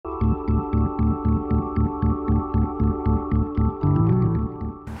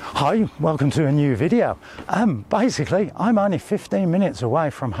Hi, welcome to a new video. Basically, I'm only 15 minutes away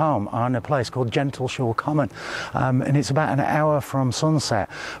from home on a place called Gentleshaw Common, and it's about an hour from sunset.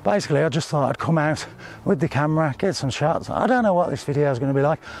 Basically, I just thought I'd come out with the camera, get some shots. I don't know what this video is going to be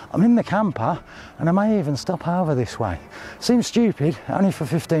like. I'm in the camper, and I may even stop over this way. Seems stupid, only for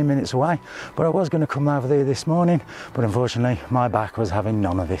 15 minutes away, but I was going to come over there this morning, but unfortunately, my back was having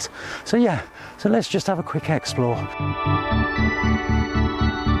none of it. So yeah, so let's just have a quick explore.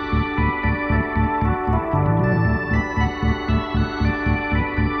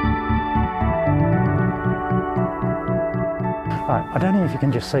 I don't know if you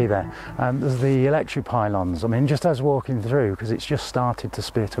can just see there, there's the electric pylons. I mean, just as walking through, because it's just started to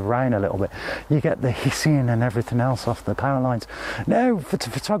spit of rain a little bit, you get the hissing and everything else off the power lines. Now, for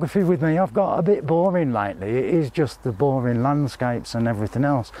photography with me, I've got a bit boring lately. It is just the boring landscapes and everything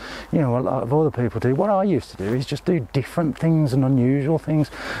else. You know, a lot of other people do. What I used to do is just do different things and unusual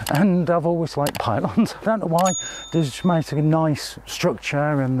things, and I've always liked pylons. I don't know why. They just make a nice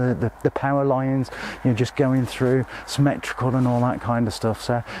structure, and the power lines, you know, just going through, symmetrical and all that kind of stuff.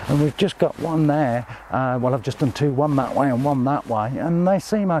 So, and we've just got one there, well, I've just done two, one that way and one that way, and they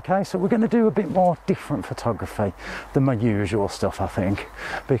seem okay. So we're going to do a bit more different photography than my usual stuff, I think,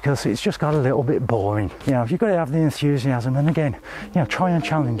 because it's just got a little bit boring. You know, you've got to have the enthusiasm, and again, you know, try and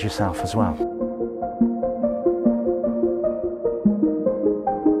challenge yourself as well.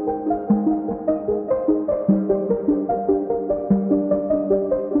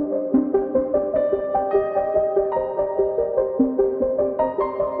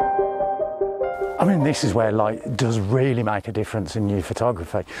 I mean, this is where light does really make a difference in your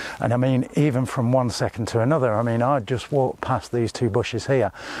photography. And I mean, even from one second to another, I mean, I just walked past these two bushes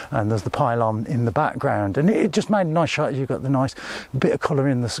here, and there's the pylon in the background, and it just made a nice shot. You've got the nice bit of colour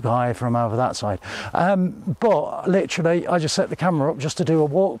in the sky from over that side. But literally, I just set the camera up just to do a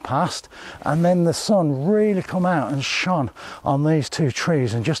walk past, and then the sun really come out and shone on these two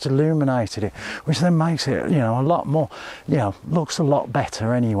trees and just illuminated it, which then makes it, you know, a lot more, you know, looks a lot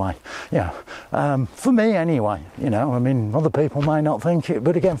better anyway. Yeah. For me anyway, you know, I mean, other people may not think it,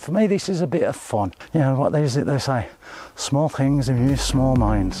 but again, for me, this is a bit of fun. You know, what is it they say? Small things amuse small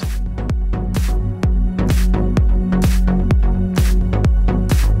minds.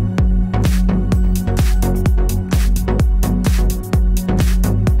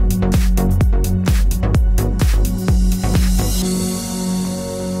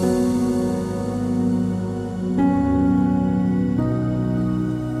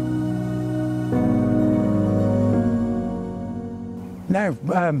 Now,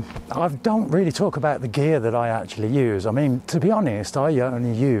 I don't really talk about the gear that I actually use. I mean, to be honest, I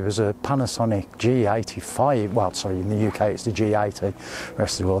only use a Panasonic G85. Well, sorry, in the UK it's the G80,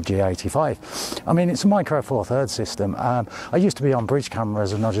 rest of the world G85. I mean, it's a micro four third system. I used to be on bridge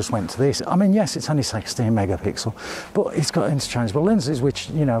cameras, and I just went to this. I mean, yes, it's only 16 megapixel, but it's got interchangeable lenses, which,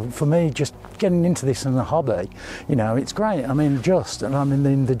 you know, for me, just getting into this in a hobby, you know, it's great. I mean, and I mean,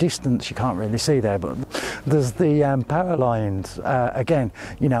 in the distance you can't really see there, but there's the power lines, again,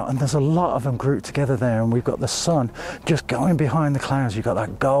 you know, and there's a lot of them grouped together there, and we've got the sun just going behind the clouds. You've got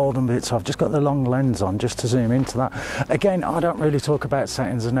that golden bit, so I've just got the long lens on just to zoom into that. Again, I don't really talk about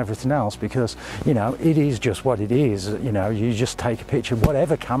settings and everything else, because, you know, it is just what it is. You know, you just take a picture,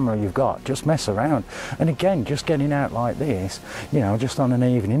 whatever camera you've got, just mess around. And again, just getting out like this, you know, just on an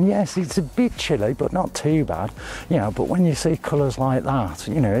evening, yes, it's a bit chilly, but not too bad, you know, but when you see colours like that,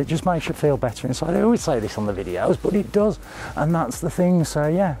 you know, it just makes you feel better inside. I always say this on the videos, but it does, and that's the thing. So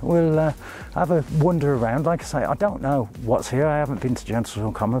yeah, we'll have a wander around. Like I say, I don't know what's here. I haven't been to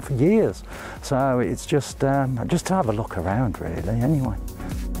Gentleshaw Common for years, so it's just to have a look around, really, anyway.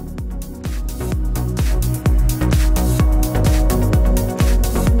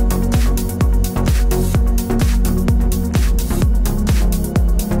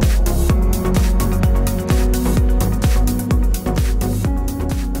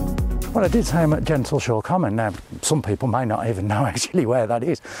 Well, I did say I'm at Gentleshaw Common. Now, some people may not even know actually where that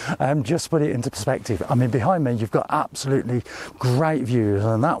is. Just to put it into perspective, I mean, behind me, you've got absolutely great views,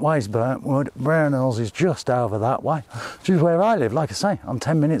 and that way's Burntwood. Brownells is just over that way, which is where I live. Like I say, I'm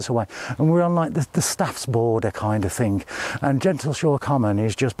 10 minutes away, and we're on like the staff's border kind of thing. And Gentleshaw Common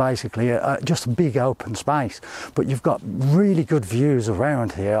is just basically just a big open space, but you've got really good views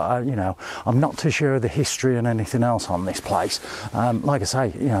around here. You know, I'm not too sure of the history and anything else on this place. Like I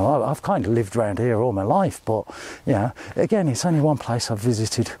say, you know, I've kind of lived around here all my life, but you know, again, it's only one place I've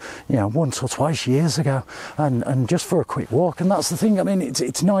visited, you know, once or twice years ago, and just for a quick walk. And that's the thing. I mean,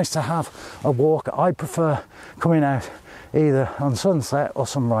 it's nice to have a walk. I prefer coming out either on sunset or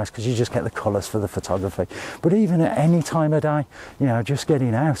sunrise, because you just get the colours for the photography. But even at any time of day, you know, just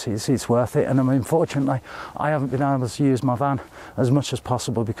getting out, it's worth it. And I mean, fortunately, I haven't been able to use my van as much as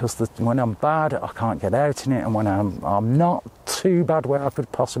possible, because when I'm bad, I can't get out in it, and when I'm not too bad where I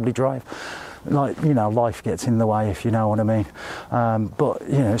could possibly drive, like, you know, life gets in the way, if you know what I mean. But,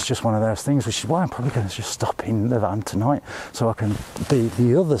 you know, it's just one of those things, which is why I'm probably going to just stop in the van tonight, so I can be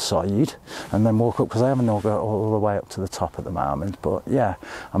the other side and then walk up, because I haven't got all the way up to the top at the moment. But yeah,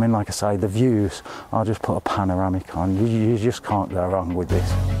 I mean, like I say, the views, I'll just put a panoramic on. You just can't go wrong with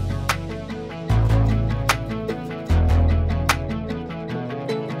this.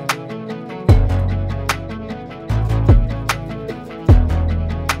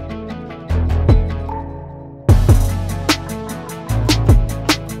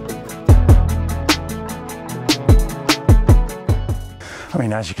 I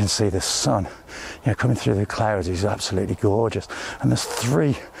mean, as you can see, the sun, you know, coming through the clouds is absolutely gorgeous. And there's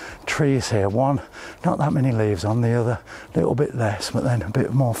 3 trees here. One, not that many leaves on; the other, a little bit less, but then a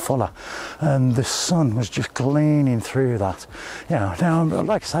bit more fuller. And the sun was just gleaming through that. You know, now,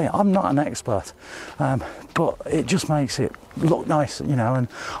 like I say, I'm not an expert, but it just makes it look nice, you know. And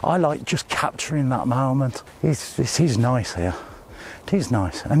I like just capturing that moment. It is nice here. It is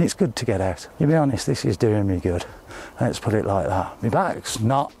nice, and it's good to get out. To be honest, this is doing me good. Let's put it like that. My back's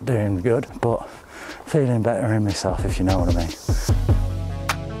not doing good, but feeling better in myself, if you know what I mean.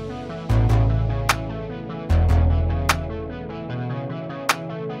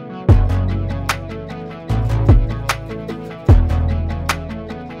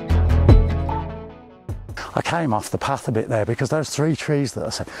 I came off the path a bit there, because those 3 trees that I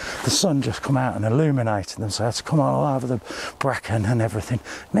said, the sun just come out and illuminated them, so I had to come all over the bracken and everything.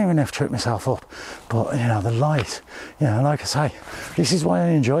 Near enough tripped myself up, but you know, the light, you know, like I say, this is why I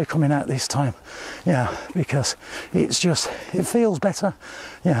enjoy coming out this time, yeah, because it's just, it feels better,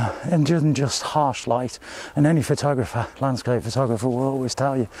 yeah, and just harsh light. And any photographer, landscape photographer, will always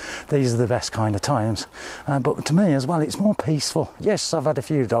tell you these are the best kind of times. But to me as well, it's more peaceful. Yes, I've had a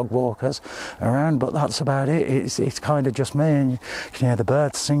few dog walkers around, but that's about it. It's kind of just me, and you can hear the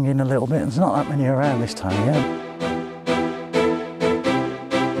birds singing a little bit. There's not that many around this time of year.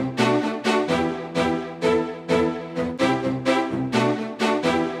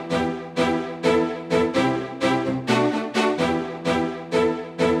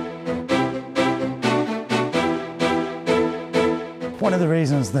 One of the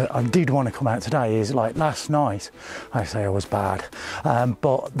reasons that I did want to come out today is, like last night, I say I was bad,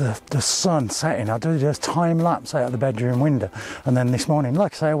 but the sun setting, I did a time lapse out of the bedroom window, and then this morning,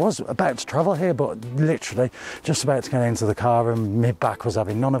 like I say, I was about to travel here, but literally just about to get into the car, and my back was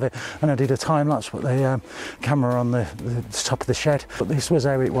having none of it, and I did a time lapse with the camera on the top of the shed. But this was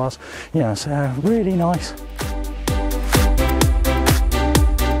how it was, you know, so really nice.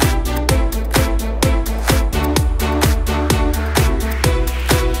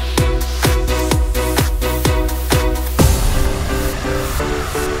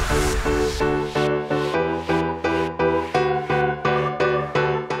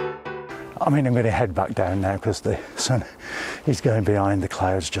 I mean, I'm going to head back down now, because the sun is going behind the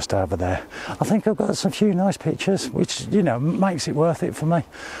clouds just over there. I think I've got some few nice pictures, which, you know, makes it worth it for me.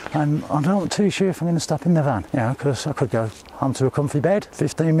 And I'm not too sure if I'm going to stop in the van, you know, because I could go home to a comfy bed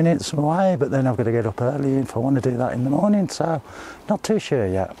 15 minutes away, but then I've got to get up early if I want to do that in the morning, so not too sure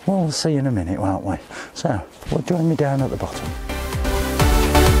yet. We'll see in a minute, won't we? So, well, join me down at the bottom.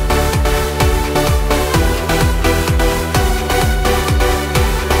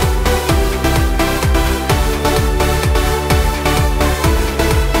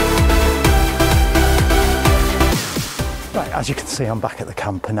 As you can see, I'm back at the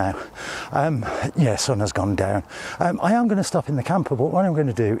camper now. Yeah, sun has gone down. I am going to stop in the camper, but what I'm going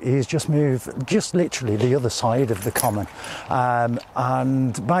to do is just move just literally the other side of the common.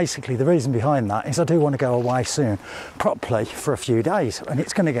 And basically the reason behind that is I do want to go away soon, properly, for a few days, and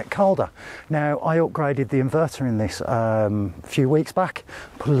it's going to get colder. Now, I upgraded the inverter in this a few weeks back,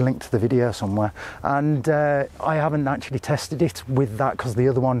 put a link to the video somewhere, and I haven't actually tested it with that, because the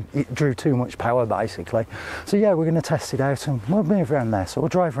other one, it drew too much power basically. So yeah, we're going to test it out, and we'll move around there. So we'll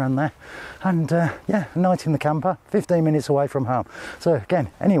drive around there, and yeah, a night in the camper, 15 minutes away from home. So again,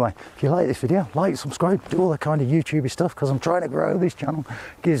 anyway, if you like this video, like, subscribe, do all that kind of YouTubey stuff, because I'm trying to grow this channel.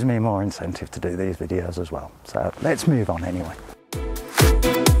 Gives me more incentive to do these videos as well. So let's move on anyway.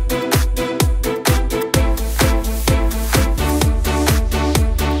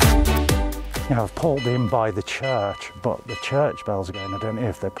 You know, I've pulled in by the church, but the church bells are going. I don't know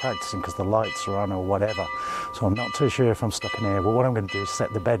if they're practicing because the lights are on or whatever. So I'm not too sure if I'm stuck in here. But what I'm going to do is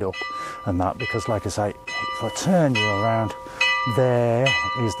set the bed up and that, because like I say, if I turn you around, there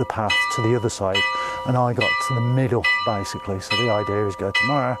is the path to the other side, and I got to the middle basically. So the idea is go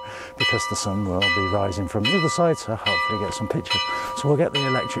tomorrow because the sun will be rising from the other side, so hopefully get some pictures. So we'll get the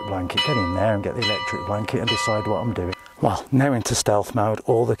electric blanket, get in there and get the electric blanket and decide what I'm doing. Well, now into stealth mode,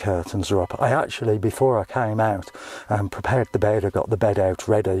 all the curtains are up. I actually, before I came out, prepared the bed. I got the bed out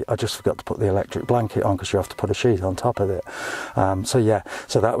ready. I just forgot to put the electric blanket on because you have to put a sheet on top of it. So yeah,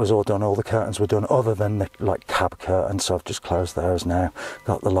 so that was all done. All the curtains were done other than the like cab curtains. So I've just closed those now,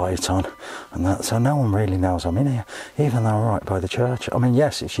 got the light on and that. So no one really knows I'm in here, even though I'm right by the church. I mean,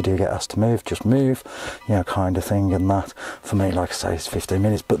 yes, if you do get asked to move, just move, you know, kind of thing. And that, for me, like I say, it's 15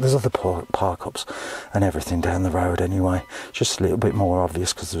 minutes, but there's other park-ups and everything down the road anyway. Just a little bit more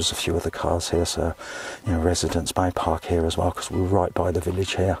obvious because there's a few other cars here, so you know, residents may park here as well because we're right by the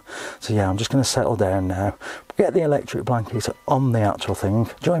village here. So yeah, I'm just going to settle down now, get the electric blanket on the actual thing.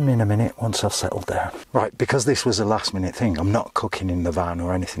 Join me in a minute once I've settled down. Right, because this was a last minute thing, I'm not cooking in the van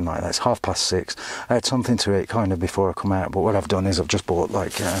or anything like that. It's 6:30. I had something to eat kind of before I come out, but what I've done is I've just bought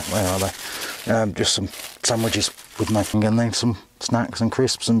like where are they, just some sandwiches with making, and then some snacks and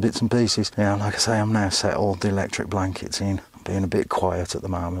crisps and bits and pieces. Yeah, like I say, I'm now settled, the electric blankets in. I'm being a bit quiet at the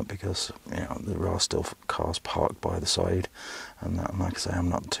moment because, you know, there are still cars parked by the side, and that, like I say, I'm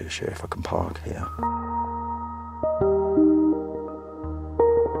not too sure if I can park here.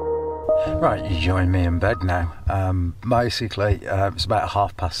 Right, you join me in bed now. Basically, it's about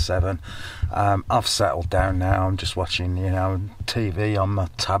 7:30. I've settled down now. I'm just watching, you know, TV on my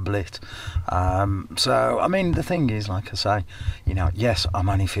tablet. So, I mean, the thing is, like I say, you know, yes, I'm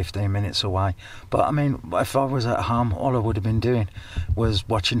only 15 minutes away. But, I mean, if I was at home, all I would have been doing was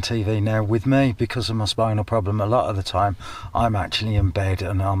watching TV now with me because of my spinal problem. A lot of the time, I'm actually in bed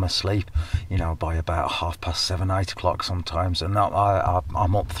and I'm asleep, you know, by about 7:30, 8 o'clock sometimes. And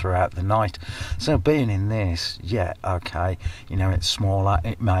I'm up throughout the night. So being in this, yeah, okay, you know, it's smaller,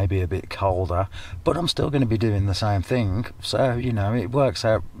 it may be a bit colder, but I'm still going to be doing the same thing. So, you know, it works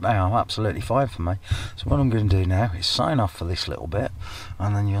out, you know, absolutely fine for me. So what I'm going to do now is sign off for this little bit,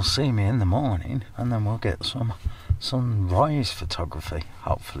 and then you'll see me in the morning, and then we'll get some sunrise photography,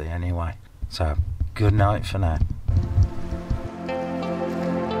 hopefully anyway. So good night for now.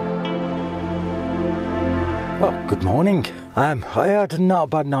 Well, good morning. I had not a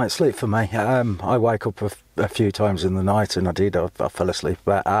bad night's sleep for me. I wake up a few times in the night, and I fell asleep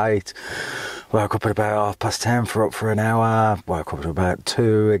about 8. Woke up at about 10:30 for an hour. Woke up at about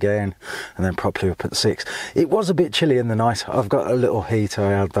 2 again, and then properly up at 6. It was a bit chilly in the night. I've got a little heater.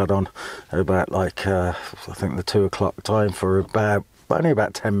 I had that on at about like I think the 2 o'clock time for only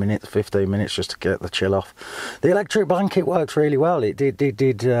about 10 minutes, 15 minutes just to get the chill off. The electric blanket works really well. It did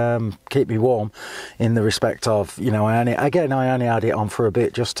keep me warm in the respect of, you know, I only had it on for a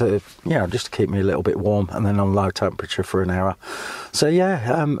bit just to keep me a little bit warm, and then on low temperature for an hour. So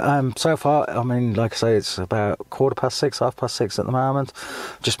yeah, so far, I mean, like I say, it's about 6:15, 6:30 at the moment.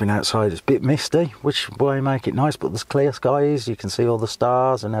 Just been outside. It's a bit misty, which will make it nice, but there's clear skies. You can see all the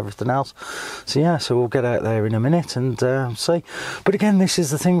stars and everything else. So yeah, so we'll get out there in a minute and see. But again, this is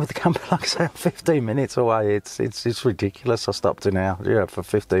the thing with the camper. Like I say, I'm 15 minutes away. It's ridiculous. I stopped in now, for a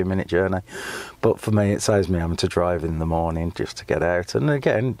 15-minute journey. But for me, it saves me having to drive in the morning just to get out. And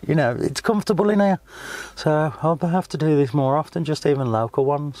again, you know, it's comfortable in here. So I'll have to do this more often, just even local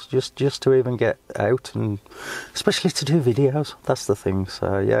ones, just to even get out, and especially to do videos. That's the thing.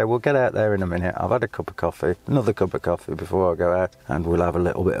 So yeah, we'll get out there in a minute. I've had another cup of coffee before I go out, and we'll have a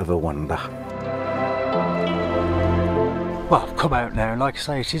little bit of a wander. Well, I've come out now, like I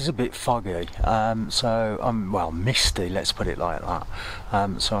say, it is a bit foggy, so I'm misty, let's put it like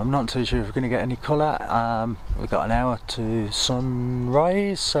that. So I'm not too sure if we're going to get any colour. We've got an hour to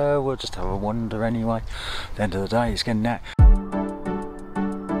sunrise, so we'll just have a wander anyway. At the end of the day, it's getting out.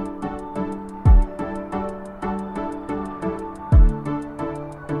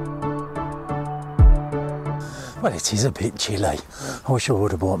 Well, it is a bit chilly. I wish I would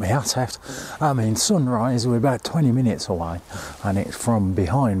have brought my hat out. I mean, sunrise, we're about 20 minutes away, and it's from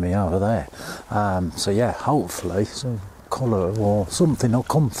behind me over there. So yeah, hopefully some colour or something will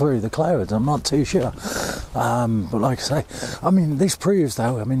come through the clouds. I'm not too sure. But like I say, I mean, this proves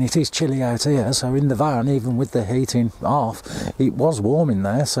though, I mean, it is chilly out here, so in the van, even with the heating off, it was warm in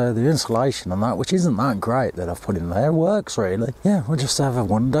there, so the insulation and that, which isn't that great that I've put in there, works really. Yeah, we'll just have a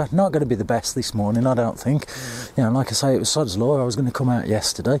wander. Not going to be the best this morning, I don't think. You know, like I say, it was sod's law. I was going to come out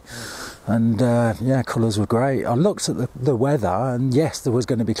yesterday, And yeah, colours were great. I looked at the weather, and yes, there was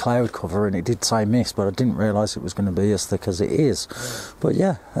going to be cloud cover, and it did say mist, but I didn't realise it was going to be as thick as it is. But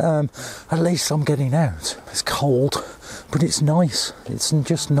yeah, at least I'm getting out. It's cold, but it's nice. It's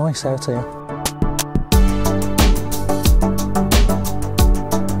just nice out here.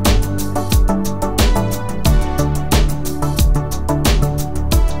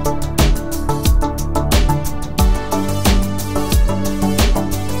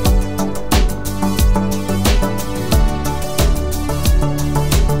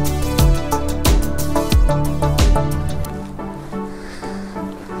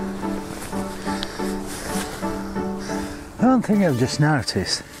 One thing I've just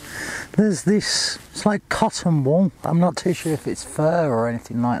noticed, there's this, it's like cotton wool. I'm not too sure if it's fur or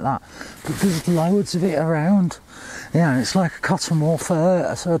anything like that, but there's loads of it around. Yeah, it's like a cotton wool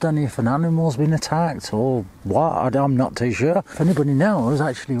fur, so I don't know if an animal's been attacked or what, I'm not too sure. If anybody knows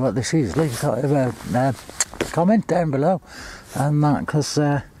actually what this is, leave a comment down below and that, because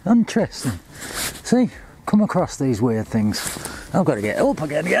interesting. See, come across these weird things. I've got to get up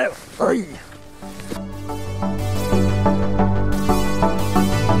again, go. Oy.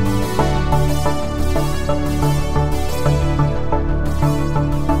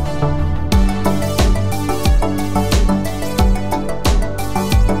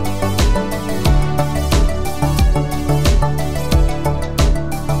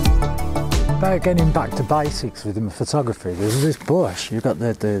 Getting back to basics with my photography, there's this bush, you've got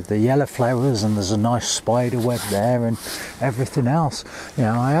the yellow flowers, and there's a nice spider web there and everything else. You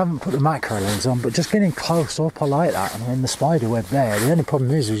know, I haven't put the macro lens on, but just getting close up, I like that. I mean, the spider web there, the only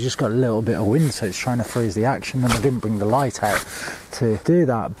problem is we've just got a little bit of wind, so it's trying to freeze the action, and I didn't bring the light out to do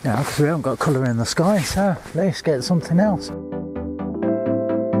that, you know, because we haven't got colour in the sky, so let's get something else.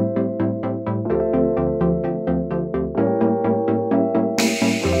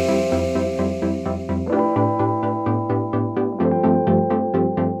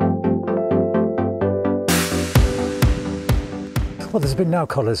 Well, there's been no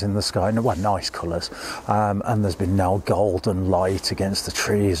colours in the sky, well, nice colours, and there's been no golden light against the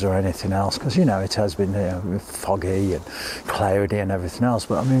trees or anything else, because, you know, it has been foggy and cloudy and everything else.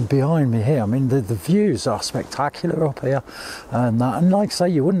 But I mean, behind me here, I mean, the views are spectacular up here, and like I say,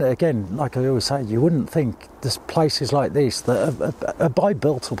 you wouldn't, again, like I always say, you wouldn't think there's places like this that are by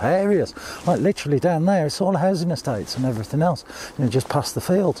built-up areas, like literally down there, it's all housing estates and everything else, you know, just past the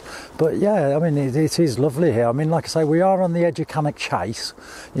fields. But yeah, I mean, it is lovely here. I mean, like I say, we are on the edge of Cannock Chase,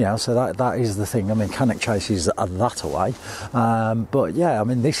 you know, so that is the thing. I mean, Cannock Chase is that away, but yeah, I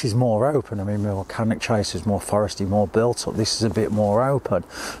mean, this is more open. I mean, Cannock Chase is more foresty, more built up. This is a bit more open,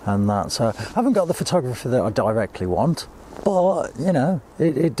 and that. So I haven't got the photography that I directly want, but you know,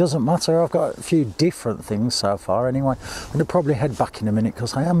 it doesn't matter. I've got a few different things so far anyway. I'm gonna probably head back in a minute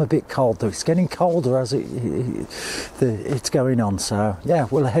because I am a bit cold though. It's getting colder as it's going on, so yeah,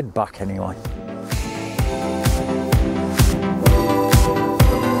 we'll head back anyway.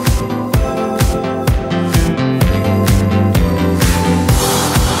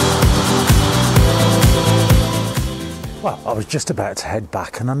 Well, I was just about to head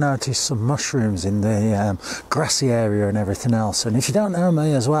back and I noticed some mushrooms in the grassy area and everything else. And if you don't know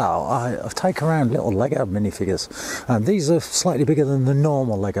me as well, I've taken around little Lego minifigures. These are slightly bigger than the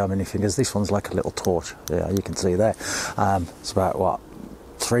normal Lego minifigures. This one's like a little torch. Yeah, you can see there. It's about, what,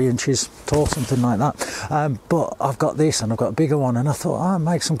 3 inches tall, something like that. But I've got this and I've got a bigger one, and I thought, I'll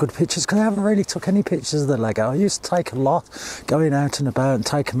make some good pictures, because I haven't really took any pictures of the Lego. I used to take a lot, going out and about and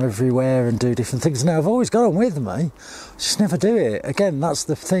take them everywhere and do different things. Now I've always got them with me, just never do it. Again, that's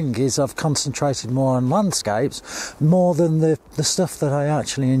the thing, is I've concentrated more on landscapes more than the stuff that I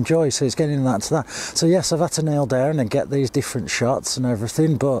actually enjoy, so it's getting that to that. So yes, I've had to nail down and get these different shots and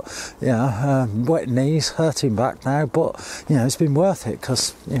everything, but you know, wet knees, hurting back now, but you know, it's been worth it,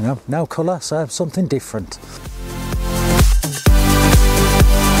 because you know, no colour, so something different.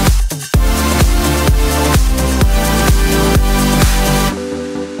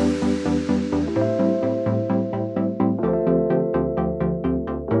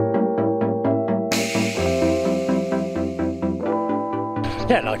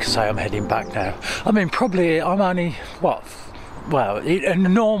 Yeah, like I say, I'm heading back now. I mean, probably I'm only, what, well, in a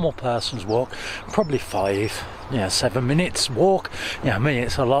normal person's walk, probably 5 yeah, 7 minutes walk. Yeah, me,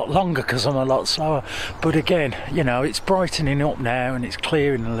 it's a lot longer because I'm a lot slower. But again, you know, it's brightening up now and it's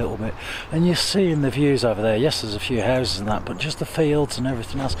clearing a little bit. And you're seeing the views over there. Yes, there's a few houses and that, but just the fields and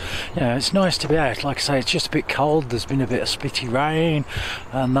everything else. You know, it's nice to be out. Like I say, it's just a bit cold. There's been a bit of spitty rain.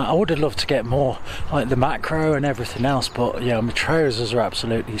 And I would have loved to get more, like the macro and everything else. But, yeah, my trousers are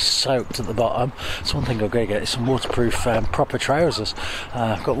absolutely soaked at the bottom. So one thing I've got to get is some waterproof, proper trousers.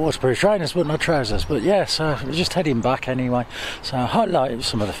 I've got waterproof trainers, but not trousers. But, yeah, so just heading back anyway. So I highlight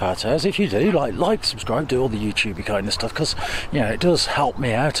some of the photos. If you do, like, subscribe, do all the YouTubey kind of stuff, because, you know, it does help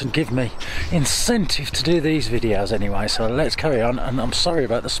me out and give me incentive to do these videos anyway. So let's carry on, and I'm sorry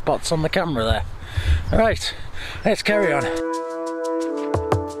about the spots on the camera there. All right, let's carry on.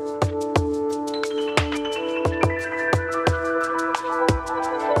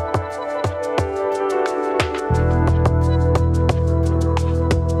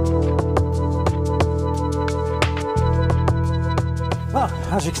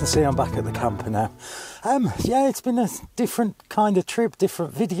 As you can see, I'm back at the camper now. Yeah, it's been a different kind of trip,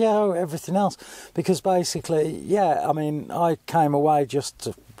 different video, everything else, because basically, yeah, I mean, I came away just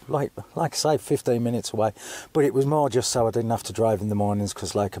like I say, 15 minutes away, but it was more just so I didn't have to drive in the mornings,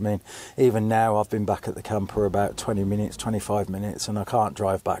 because, like, I mean, even now I've been back at the camper about 20 minutes, 25 minutes, and I can't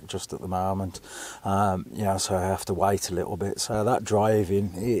drive back just at the moment, you know, so I have to wait a little bit. So that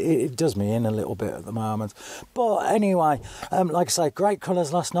driving, it does me in a little bit at the moment. But anyway, like I say, great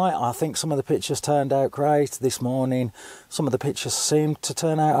colours last night. I think some of the pictures turned out great. This morning, some of the pictures seemed to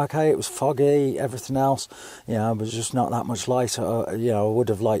turn out okay. It was foggy, everything else, you know, was just not that much lighter. You know, I would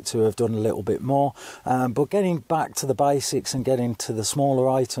have liked to have done a little bit more, but getting back to the basics and getting to the smaller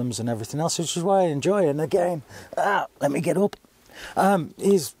items and everything else, which is what I enjoy. And again, let me get up,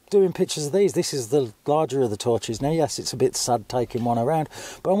 is doing pictures of these. This is the larger of the torches. Now, yes, it's a bit sad taking one around,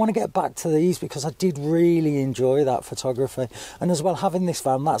 but I want to get back to these because I did really enjoy that photography. And as well, having this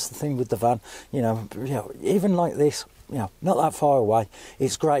van, that's the thing with the van, you know, even like this, you know, not that far away,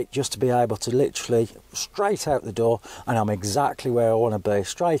 it's great just to be able to literally straight out the door, and I'm exactly where I want to be,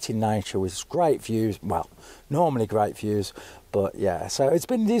 straight in nature with great views. Well, normally great views, but yeah, so it's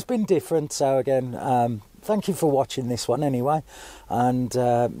been different. So again, thank you for watching this one anyway, and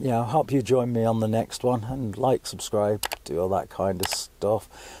you know, hope you join me on the next one, and like, subscribe, do all that kind of stuff.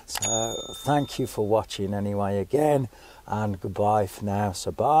 So thank you for watching anyway again, and goodbye for now.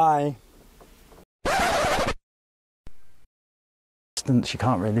 So bye. You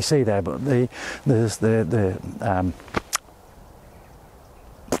can't really see there, but there's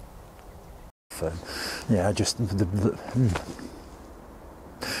yeah, just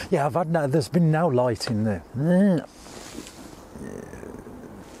yeah, I've had there's been no light in there.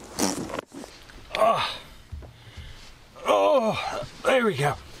 Oh, there we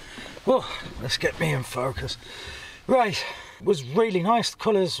go. Oh, let's get me in focus. Right, it was really nice. The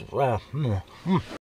colours, well,